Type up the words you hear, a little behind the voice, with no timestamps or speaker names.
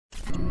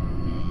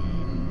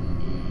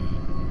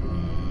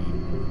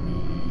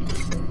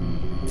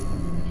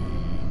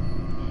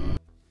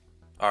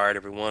All right,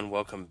 everyone,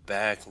 welcome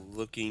back.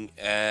 Looking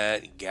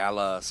at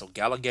Gala. So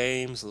Gala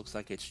Games looks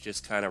like it's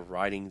just kind of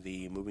riding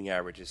the moving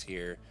averages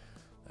here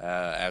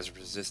as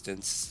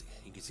resistance.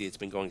 You can see it's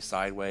been going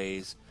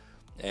sideways,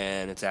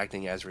 and it's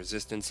acting as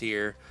resistance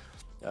here.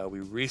 We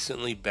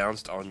recently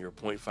bounced on your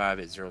point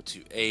 0.5 at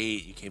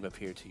 0.28. You came up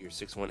here to your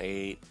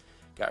 618,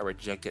 got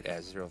rejected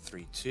at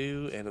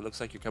 0.32, and it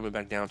looks like you're coming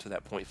back down to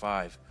that point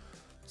 0.5.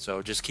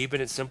 So just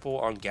keeping it simple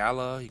on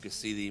Gala. You can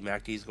see the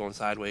MACD's going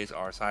sideways,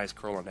 RSI is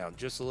curling down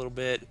just a little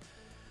bit.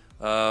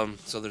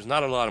 So there's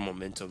not a lot of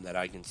momentum that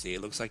I can see.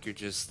 It looks like you're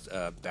just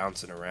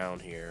bouncing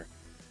around here.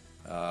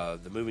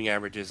 The moving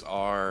averages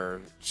are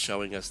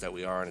showing us that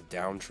we are in a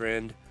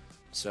downtrend.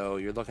 So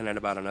you're looking at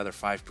about another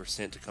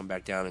 5% to come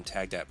back down and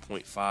tag that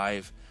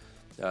 0.5.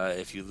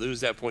 If you lose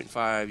that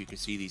 0.5, you can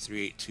see the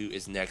 382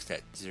 is next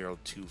at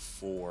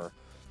 0.24.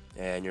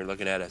 And you're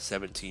looking at a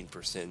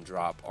 17%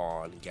 drop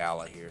on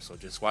Gala here. So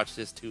just watch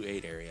this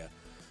 2.8 area.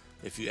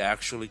 If you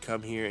actually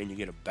come here and you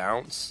get a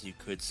bounce, you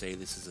could say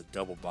this is a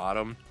double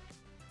bottom,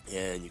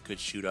 and you could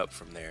shoot up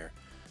from there.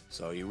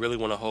 So you really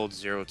want to hold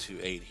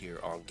 0.28 here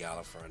on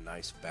Gala for a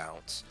nice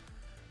bounce.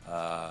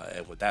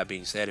 And with that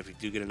being said, if you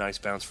do get a nice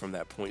bounce from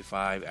that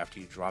 0.5 after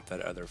you drop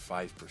that other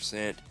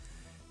 5%,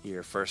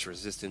 your first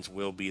resistance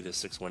will be the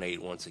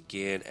 618 once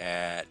again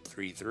at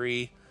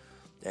 3.3.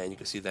 And you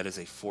can see that is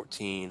a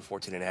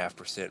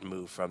 14.5%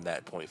 move from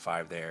that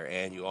 0.5 there.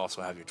 And you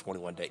also have your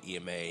 21-day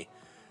EMA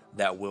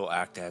that will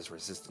act as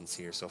resistance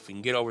here. So if we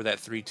can get over that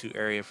 3.2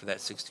 area for that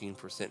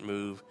 16%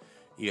 move,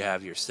 you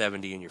have your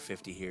 70 and your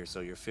 50 here.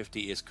 So your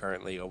 50 is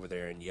currently over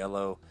there in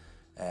yellow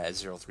at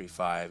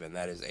 0.35, and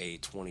that is a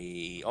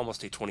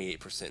almost a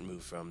 28%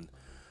 move from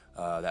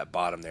that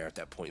bottom there at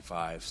that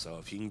 0.5. So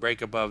if you can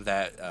break above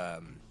that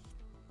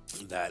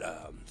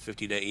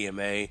 50-day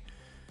EMA,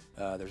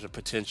 there's a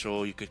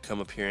potential you could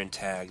come up here and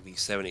tag the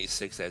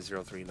 786 at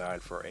 039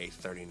 for a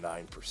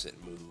 39%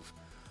 move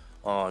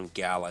on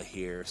Gala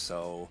here.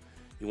 So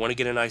you want to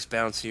get a nice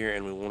bounce here,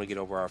 and we want to get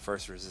over our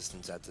first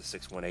resistance at the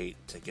 618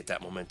 to get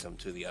that momentum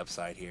to the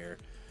upside here.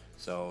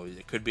 So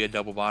it could be a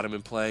double bottom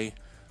in play,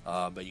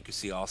 but you can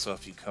see also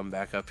if you come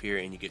back up here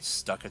and you get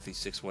stuck at the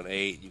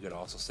 618, you could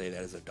also say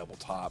that is a double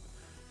top,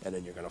 and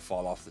then you're going to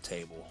fall off the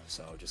table.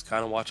 So just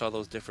kind of watch all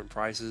those different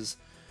prices.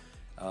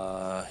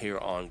 Here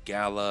on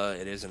Gala,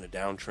 it is in a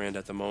downtrend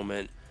at the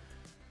moment,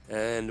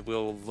 and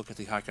we'll look at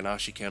the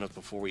Heikin-Ashi candles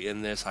before we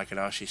end this.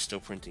 Heikin-Ashi still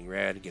printing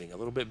red, getting a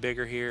little bit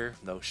bigger here,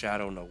 no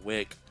shadow, no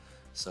wick,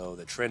 so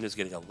the trend is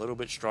getting a little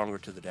bit stronger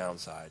to the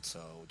downside.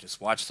 So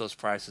just watch those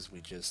prices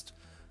we just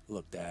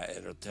looked at, and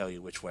it'll tell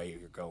you which way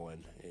you're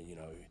going. And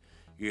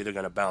you're either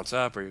going to bounce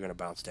up or you're going to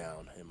bounce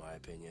down, in my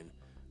opinion.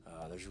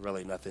 There's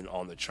really nothing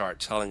on the chart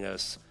telling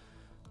us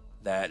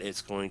that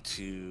it's going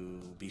to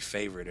be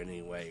favored in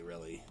any way,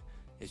 really.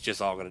 It's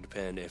just all going to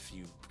depend if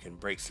you can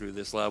break through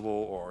this level,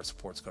 or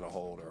support's going to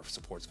hold, or if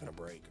support's going to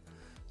break.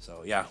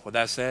 So yeah, with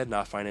that said,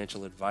 not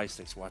financial advice.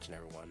 Thanks for watching,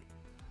 everyone.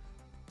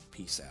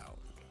 Peace out.